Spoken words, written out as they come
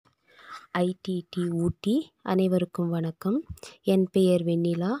IDD ஊட்டி அனைவருக்கும் வணக்கம். என் பெயர்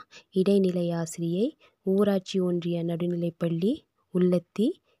வெண்ணிலா, இடைநிலை ஆசிரியை, ஊராட்சி ஒன்றிய நடுநிலைப்பள்ளி, உள்ளத்தி,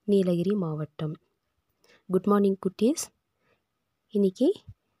 நீலகிரி மாவட்டம். குட் மார்னிங் குட்டீஸ். இன்னைக்கு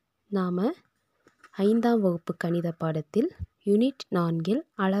நாம் 5ஆம் வகுப்பு கணித பாடத்தில் யூனிட் 4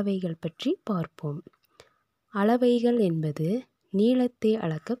 அளவைகள் பற்றி பார்ப்போம். அளவைகள் என்பது நீளத்தை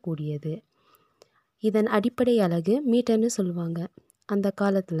அளக்கக்கூடியது. இதன் அடிப்படை அலகு மீட்டர்னு சொல்லுவாங்க. அந்த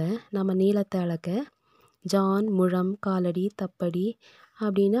காலத்தில் நம்ம நீளத்தை அளக்க ஜான், முழம், காலடி, தப்படி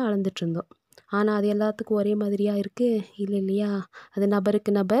அப்படின்னு அளந்துட்டு இருந்தோம். ஆனால் அது எல்லாத்துக்கும் ஒரே மாதிரியாக இருக்குது இல்லை இல்லையா? அது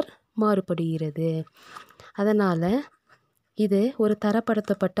நபருக்கு நபர் மாறுபடுகிறது. அதனால் இது ஒரு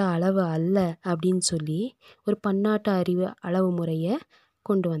தரப்படுத்தப்பட்ட அளவு அல்ல அப்படின்னு சொல்லி ஒரு பன்னாட்டு அறிவு அளவு முறையை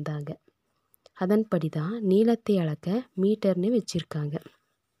கொண்டு வந்தாங்க. அதன்படி தான் நீளத்தை அளக்க மீட்டர்னு வச்சுருக்காங்க.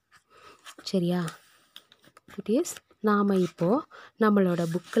 சரியா குட்டீஸ்? நாம் இப்போது நம்மளோட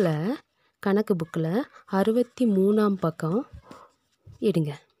புக்கில், கணக்கு புக்கில் 63ஆம் பக்கம்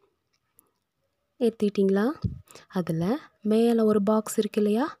எடுங்க. எடுத்துக்கிட்டிங்களா? அதில் மேலே ஒரு பாக்ஸ் இருக்கு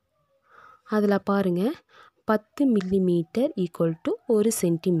இல்லையா? அதில் பாருங்கள், 10 millimetre equal to 1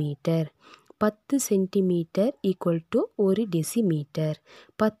 centimetre, 10 centimetre equal to 1 decimetre,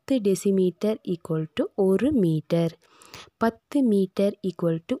 10 decimetre equal to 1 metre, 10 metre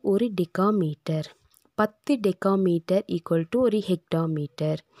equal to 1 decametre, 10 decametre equal to 1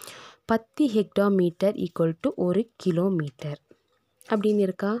 hectometre, 10 hectometre equal to 1 kilometre அப்படின்னு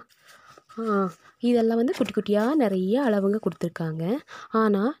இருக்கா? இதெல்லாம் குட்டி குட்டியாக நிறைய அளவுங்க கொடுத்துருக்காங்க.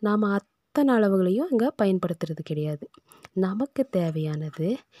 ஆனால் நாம் அத்தனை அளவுகளையும் இங்கே பயன்படுத்துறது கிடையாது. நமக்கு தேவையானது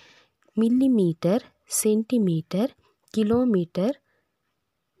மில்லிமீட்டர், சென்டிமீட்டர், கிலோமீட்டர்,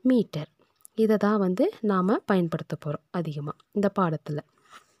 மீட்டர். இதை தான் நாம் பயன்படுத்த போகிறோம் அதிகமாக இந்த பாடத்தில்.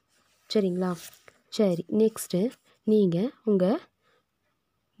 சரிங்களா? சரி, நெக்ஸ்ட்டு நீங்கள் உங்கள்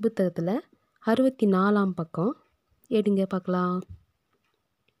புத்தகத்தில் 64ஆம் பக்கம் எடுங்க பார்க்கலாம்.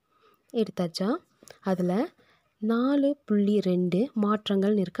 எடுத்தாச்சா? அதில் 4.2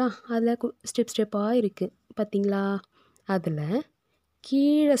 மாற்றங்கள்னு இருக்கா? அதில் ஸ்டெப்பாக இருக்குது பார்த்தீங்களா? அதில்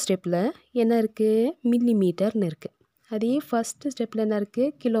கீழே ஸ்டெப்பில் என்ன இருக்குது? மில்லிமீட்டர்னு இருக்குது. அதே ஃபஸ்ட்டு ஸ்டெப்பில் என்ன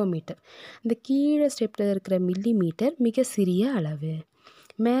இருக்குது? கிலோமீட்டர். இந்த கீழே ஸ்டெப்பில் இருக்கிற மில்லிமீட்டர் மிக சிறிய அளவு,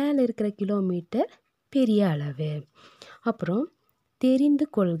 மேலே இருக்கிற கிலோமீட்டர் பெரிய அளவு. அப்புறம் தெரிந்து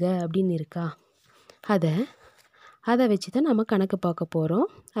கொள்க அப்படின்னு இருக்கா? அதை வச்சு தான் நம்ம கணக்கு பார்க்க போகிறோம்.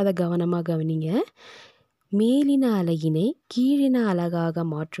 அதை கவனமாக கவனிங்க. மேலின அலகினை கீழின அலகாக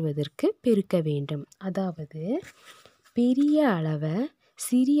மாற்றுவதற்கு பெருக்க வேண்டும். அதாவது பெரிய அளவை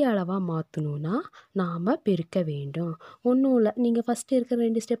சிறிய அளவாக மாற்றணுன்னா நாம் பெருக்க வேண்டும். ஒன்றும் இல்லை, நீங்கள் ஃபஸ்ட்டு இருக்கிற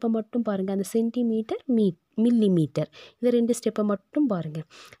 2 ஸ்டெப்பை மட்டும் பாருங்கள். அந்த சென்டிமீட்டர், மில்லிமீட்டர், இந்த 2 ஸ்டெப்பை மட்டும் பாருங்கள்.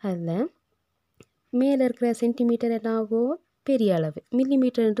 அதில் மேலே இருக்கிற சென்டிமீட்டர் என்ன ஆகும்? பெரிய அளவு,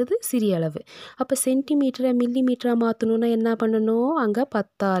 மில்லிமீட்டர்ன்றது சிறிய அளவு. அப்போ சென்டிமீட்டரை மில்லிமீட்டராக மாற்றணுன்னா என்ன பண்ணணும்? அங்கே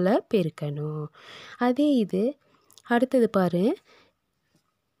 10ஆல் பெருக்கணும். அதே இது அடுத்தது பாரு,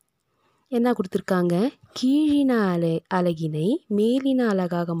 என்ன கொடுத்துருக்காங்க? கீழின அலகினை மேலின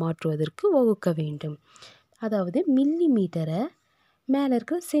அலகாக மாற்றுவதற்கு வகுக்க வேண்டும். அதாவது மில்லிமீட்டரை மேலே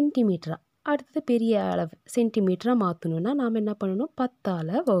இருக்கிற சென்டிமீட்டரா, அடுத்தது பெரிய அளவு சென்டிமீட்டராக மாற்றணுன்னா நாம் என்ன பண்ணணும்?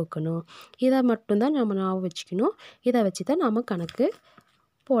 10ஆல் வகுக்கணும். இதை மட்டும்தான் நம்ம ஞாபகம் வச்சுக்கணும். இதை வச்சு தான் நாம் கணக்கு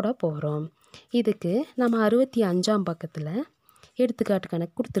போட போகிறோம். இதுக்கு நம்ம 65ஆம் பக்கத்தில் எடுத்துக்காட்டு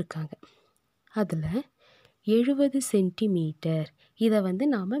கணக்கு கொடுத்துருக்காங்க. அதில் 70 சென்டிமீட்டர், இதை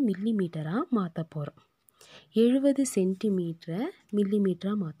நாம் மில்லிமீட்டராக மாற்ற போகிறோம். 70 சென்டிமீட்டரை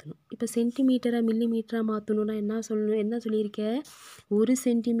மில்லிமீட்டராக மாற்றணும். இப்போ சென்டிமீட்டரை மில்லிமீட்டராக மாற்றணுன்னா என்ன சொல்லியிருக்கேன்? 1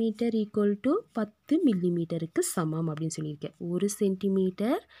 சென்டிமீட்டர் ஈக்குவல் டு 10 மில்லிமீட்டருக்கு சமம் அப்படின்னு சொல்லியிருக்கேன். 1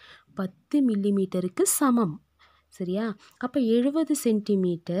 சென்டிமீட்டர் 10 மில்லிமீட்டருக்கு சமம். சரியா? அப்போ 70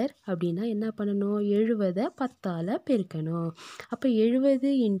 சென்டிமீட்டர் அப்படின்னா என்ன பண்ணணும்? 70ஐ 10ஆல் பெருக்கணும். அப்போ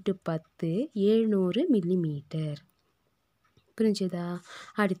 70 × 10 700 மில்லிமீட்டர். புரிஞ்சுதா?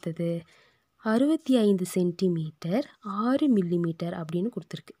 அடுத்தது 65 சென்டிமீட்டர் 6 மில்லிமீட்டர் அப்படின்னு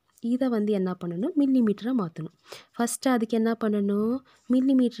கொடுத்துருக்கு. இதை என்ன பண்ணணும்? மில்லிமீட்டராக மாற்றணும். ஃபஸ்ட்டு அதுக்கு என்ன பண்ணணும்?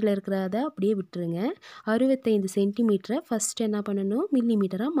 மில்லிமீட்டரில் இருக்கிறத அப்படியே விட்டுருங்க. 65 சென்டிமீட்டரை ஃபஸ்ட்டு என்ன பண்ணணும்?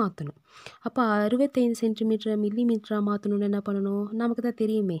 மில்லிமீட்டராக மாற்றணும். அப்போ 65 சென்டிமீட்டரை மில்லிமீட்டராக மாற்றணுன்னு என்ன பண்ணணும்? நமக்கு தான்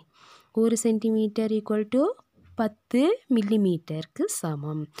தெரியுமே, 1 சென்டிமீட்டர் ஈக்குவல் டு 10 மில்லிமீட்டருக்கு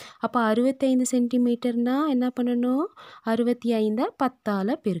சமம். அப்போ 65 சென்டிமீட்டர்னால் என்ன பண்ணணும்? 65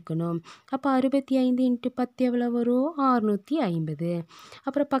 10ஆல் பெருக்கணும். அப்போ 65 × 10 எவ்வளோ வரும்? 650.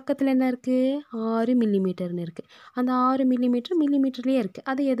 அப்புறம் பக்கத்தில் என்ன இருக்குது? 6 மில்லிமீட்டர்னு இருக்குது. அந்த 6 மில்லிமீட்டர்லேயே இருக்குது.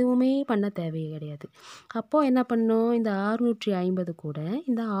 அது எதுவுமே பண்ண தேவையே கிடையாது. அப்போது என்ன பண்ணணும்? இந்த 650 கூட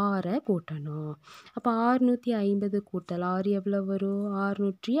இந்த 6 கூட்டணும். அப்போ 650 கூட்டல் 6 எவ்வளோ வரும்?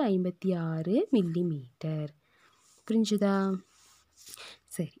 656 மில்லிமீட்டர். புரிஞ்சுதா?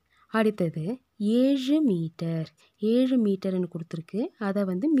 சரி, அடுத்தது 7 மீட்டர். 7 மீட்டர்னு கொடுத்துருக்கு. அதை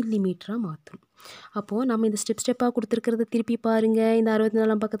மில்லிமீட்டராக மாற்றணும். அப்போது நம்ம இந்த ஸ்டெப்பாக கொடுத்துருக்கிறத திருப்பி பாருங்கள். இந்த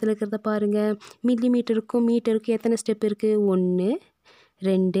 64 பக்கத்தில் இருக்கிறத பாருங்கள். மில்லிமீட்டருக்கும் மீட்டருக்கும் எத்தனை ஸ்டெப் இருக்குது? 1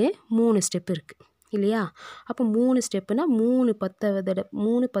 2 3 ஸ்டெப் இருக்குது இல்லையா? அப்போ 3 ஸ்டெப்புனா 3 தடவை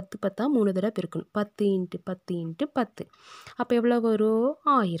 3 10 10 3 தடவை பெருக்கணும். 10 × 10 × 10. அப்போ எவ்வளோ வரும்?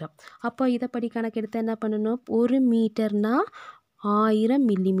 1000. அப்போ இதைப்படி கணக்கெடுத்து என்ன பண்ணணும்? 1 மீட்டர்னா 1000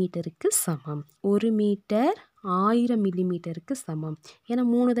 மில்லிமீட்டருக்கு சமம். 1 மீட்டர் 1000 மில்லிமீட்டருக்கு சமம். ஏன்னா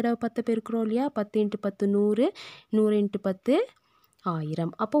 3 தடவை 10 பெருக்கிறோம் இல்லையா? 10 × 10 100, 100 × 10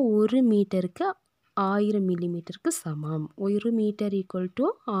 1000. அப்போ 1 மீட்டருக்கு 1000 மில்லிமீட்டருக்கு சமம். 1 மீட்டர் =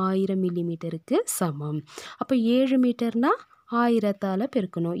 1000 மில்லிமீட்டருக்கு சமம். அப்போ 7 மீட்டர்னா 1000ஆல்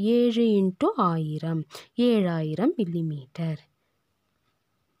பெருக்கணும். 7 × 1000 7000 மில்லிமீட்டர்.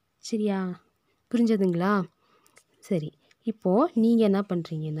 சரியா? புரிஞ்சதுங்களா? சரி, இப்போது நீங்கள் என்ன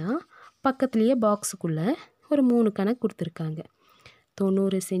பண்ணுறீங்கன்னா, பக்கத்துலேயே பாக்ஸுக்குள்ளே ஒரு 3 கணக்கு கொடுத்துருக்காங்க.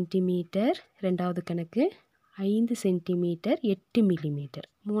 90 சென்டிமீட்டர், ரெண்டாவது கணக்கு 5 சென்டிமீட்டர் 8 மில்லிமீட்டர்,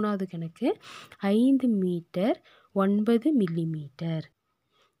 மூணாவது கணக்கு 5 மீட்டர் 9 மில்லிமீட்டர்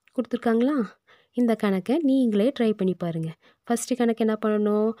கொடுத்துருக்காங்களா? இந்த கணக்கை நீங்களே ட்ரை பண்ணி பாருங்கள். ஃபஸ்ட்டு கணக்கு என்ன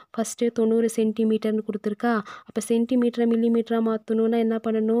பண்ணணும்? ஃபஸ்ட்டு 90 சென்டிமீட்டர்னு கொடுத்துருக்கா? அப்போ சென்டிமீட்டரை மில்லிமீட்டராக மாற்றணுன்னா என்ன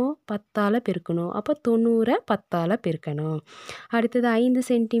பண்ணணும்? 10ஆல் பெருக்கணும். அப்போ 90 10ஆல் பெருக்கணும். அடுத்தது 5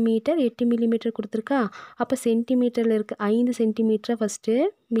 சென்டிமீட்டர் 8 மில்லிமீட்டர் கொடுத்துருக்கா? அப்போ சென்டிமீட்டரில் இருக்க 5 சென்டிமீட்டரை ஃபஸ்ட்டு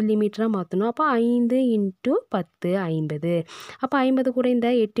மில்லிமீட்டராக மாற்றணும். அப்போ 5 × 10 50. அப்போ 50 கூட இந்த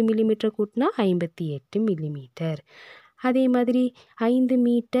 8 மில்லிமீட்டர் கூட்டினா 58 மில்லிமீட்டர். அதே மாதிரி 5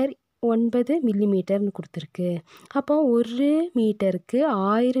 மீட்டர் 9 மில்லிமீட்டர்னு கொடுத்துருக்கு. அப்போ 1 மீட்டருக்கு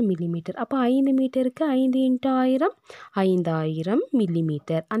 1000 மில்லிமீட்டர். அப்போ 5 மீட்டருக்கு 5 × 1000 5000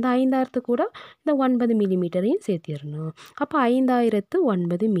 மில்லிமீட்டர். அந்த 5000 கூட இந்த 9 மில்லிமீட்டரையும் சேர்த்திடணும். அப்போ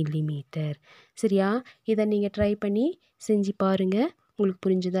 5009 மில்லிமீட்டர். சரியா? இதை நீங்கள் ட்ரை பண்ணி செஞ்சு பாருங்கள். உங்களுக்கு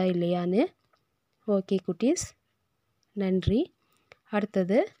புரிஞ்சுதா இல்லையான்னு. ஓகே குட்டீஸ், நன்றி.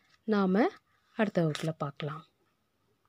 அடுத்தது நாம் அடுத்த வகுப்பில் பார்க்கலாம்.